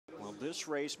This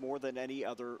race, more than any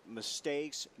other,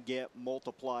 mistakes get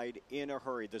multiplied in a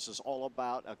hurry. This is all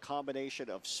about a combination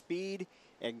of speed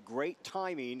and great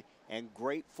timing and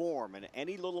great form. And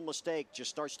any little mistake just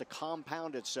starts to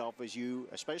compound itself as you,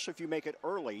 especially if you make it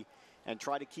early, and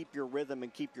try to keep your rhythm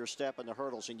and keep your step in the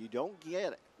hurdles. And you don't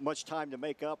get much time to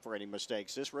make up for any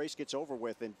mistakes. This race gets over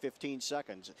with in 15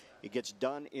 seconds. It gets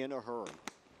done in a hurry.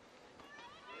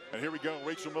 And here we go.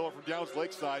 Rachel Miller from Downs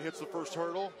Lakeside hits the first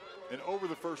hurdle. And over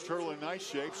the first hurdle in nice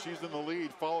shape. She's in the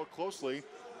lead, followed closely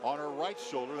on her right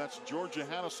shoulder. That's Georgia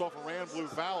Hannasaw from Rand-Blue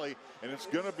Valley. And it's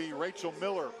going to be Rachel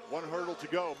Miller. One hurdle to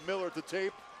go. Miller at the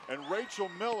tape. And Rachel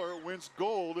Miller wins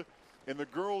gold in the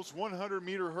girls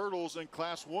 100-meter hurdles in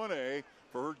Class 1A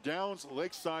for her Downs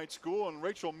Lakeside school. And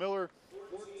Rachel Miller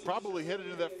probably headed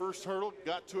into that first hurdle,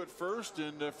 got to it first,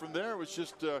 and from there it was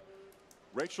just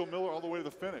Rachel Miller all the way to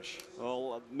the finish.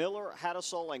 Well, Miller,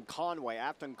 Hattisel, and Conway,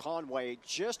 Afton Conway,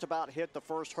 just about hit the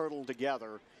first hurdle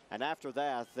together. And after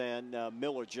that, then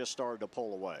Miller just started to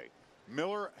pull away.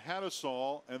 Miller,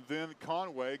 Hattisel, and then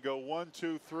Conway go 1,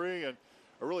 2, 3, and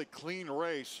a really clean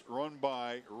race run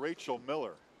by Rachel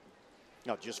Miller.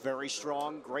 No, just very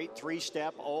strong, great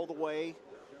three-step all the way.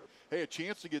 Hey, a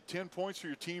chance to get 10 points for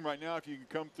your team right now if you can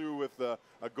come through with a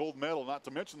gold medal, not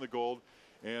to mention the gold.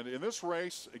 And in this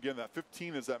race, again, that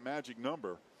 15 is that magic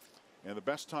number. And the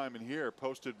best time in here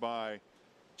posted by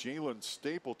Jalen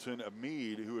Stapleton of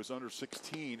Meade, who is under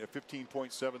 16 at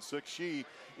 15.76. She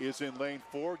is in lane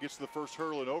 4, gets to the first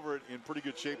hurdle and over it in pretty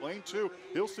good shape. Lane 2,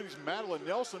 Hill City's Madeline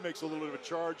Nelson makes a little bit of a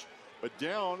charge, but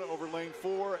down over lane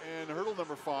 4 and hurdle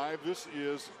number 5. This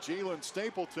is Jalen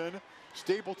Stapleton.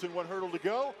 Stapleton, one hurdle to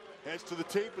go. Heads to the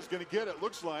tape, is going to get it.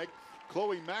 Looks like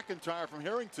Chloe McIntyre from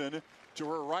Harrington to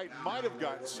her right might have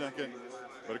gotten second.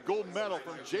 But a gold medal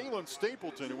from Jalen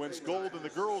Stapleton, who wins gold in the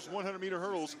girls 100-meter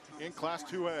hurdles in Class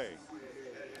 2A.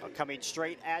 Coming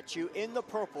straight at you in the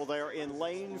purple there in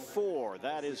lane 4.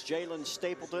 That is Jalen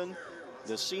Stapleton,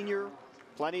 the senior.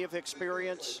 Plenty of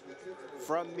experience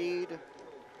from Meade.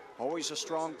 Always a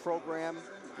strong program.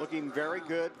 Looking very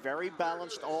good, very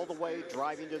balanced all the way,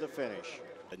 driving to the finish.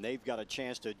 And they've got a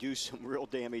chance to do some real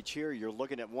damage here. You're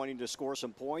looking at wanting to score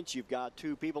some points. You've got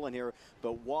two people in here,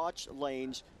 but watch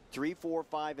lanes 3, 4,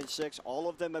 5, and 6. All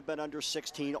of them have been under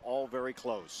 16, all very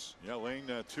close. Yeah, lane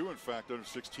 2, in fact, under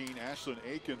 16. Ashlyn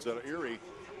Aikens out of Erie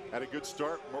had a good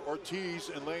start. Ortiz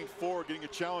in lane 4 getting a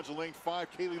challenge in lane 5.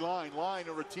 Kaylee Line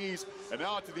over Ortiz. And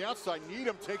now to the outside,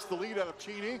 Needham takes the lead out of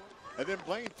Cheney. And then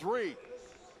lane 3,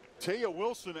 Taya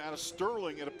Wilson out of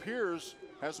Sterling, it appears,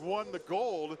 has won the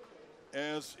gold,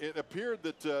 as it appeared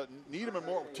that Needham and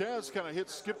Mortez kind of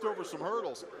skipped over some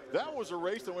hurdles. That was a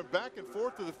race that went back and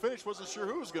forth to the finish. Wasn't sure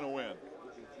who was going to win.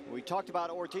 We talked about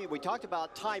Ortiz. We talked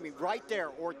about timing. Right there,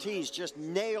 Ortiz just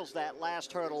nails that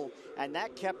last hurdle, and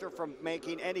that kept her from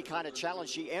making any kind of challenge.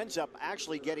 She ends up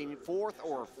actually getting 4th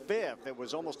or 5th. It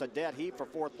was almost a dead heat for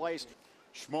 4th place.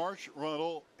 Schmarsh,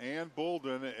 Runnell, and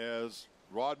Bolden, as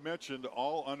Rod mentioned,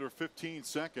 all under 15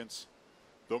 seconds.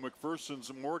 Though McPherson's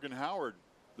Morgan Howard,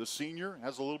 the senior,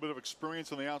 has a little bit of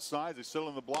experience on the outside. They settle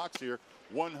in the blocks here.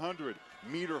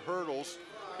 100-meter hurdles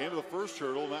into the first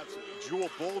hurdle. And that's Jewel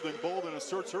Bolden. Bolden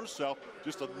asserts herself.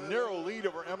 Just a narrow lead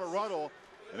over Emma Ruddle.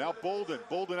 And now Bolden.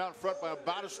 Bolden out in front by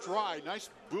about a stride. Nice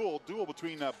duel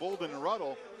between Bolden and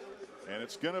Ruddle. And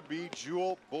it's going to be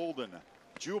Jewel Bolden.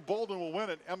 Jewel Bolden will win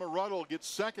it. Emma Ruddle gets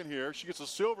second here. She gets a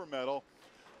silver medal.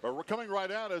 But we're coming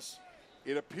right at us.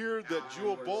 It appeared that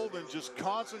Jewel Bolden just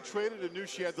concentrated and knew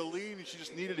she had the lead, and she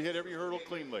just needed to hit every hurdle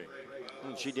cleanly.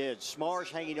 And she did.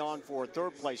 Smarsh hanging on for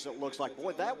 3rd place, it looks like.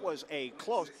 Boy, that was a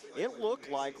close. It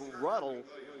looked like Ruddle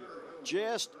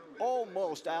just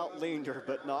almost outleaned her,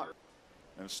 but not.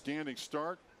 And a standing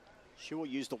start. She will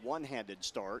use the one-handed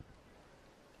start.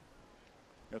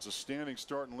 That's a standing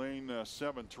start in lane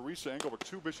 7. Teresa Engelbert,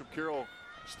 2 Bishop Carroll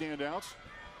standouts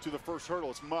to the first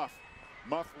hurdle. It's Muff.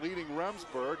 Muff leading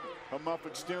Remsburg. Muff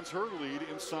extends her lead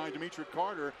inside Demetria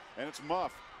Carter, and it's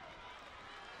Muff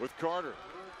with Carter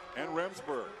and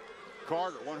Remsburg.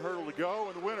 Carter, 1 hurdle to go,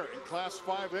 and the winner in Class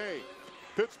 5A.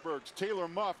 Pittsburgh's Taylor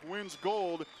Muff wins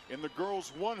gold in the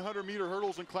girls 100-meter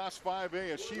hurdles in Class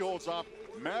 5A as she holds off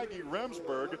Maggie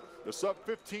Remsburg. The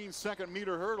sub-15-second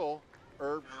meter hurdle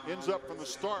ends up from the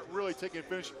start really taking a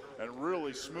finish and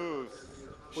really smooth.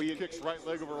 She kicks right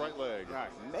leg over right leg. Right.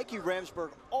 Maggie Remsburg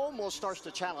almost starts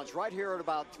to challenge right here at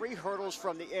about 3 hurdles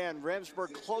from the end.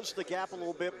 Remsburg closed the gap a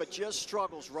little bit, but just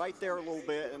struggles right there a little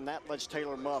bit, and that lets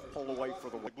Taylor Muff pull away for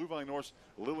the win. Blue Valley North's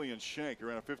Lillian Shank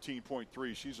ran a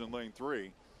 15.3. She's in lane 3.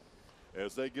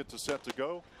 As they get to set to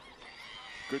go,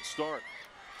 good start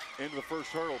into the first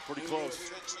hurdle, pretty close.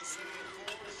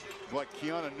 like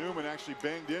Kiana Newman actually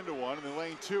banged into one, and then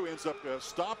lane 2 ends up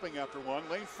stopping after one.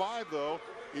 Lane 5, though,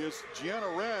 is Gianna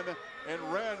Wren, and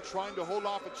Wren trying to hold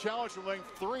off a challenge from lane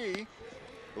 3.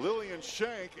 Lillian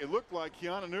Shank. It looked like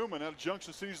Kiana Newman out of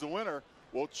Junction City's the winner.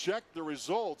 We'll check the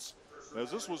results, as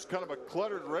this was kind of a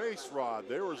cluttered race, Rod.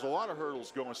 There was a lot of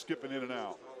hurdles going, skipping in and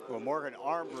out. Well, Morgan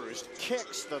Armbruster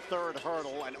kicks the 3rd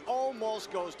hurdle and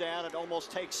almost goes down and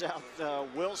almost takes out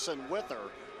Wilson with her.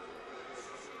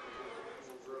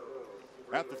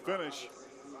 At the finish,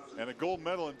 and a gold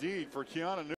medal indeed for Kiana Newman.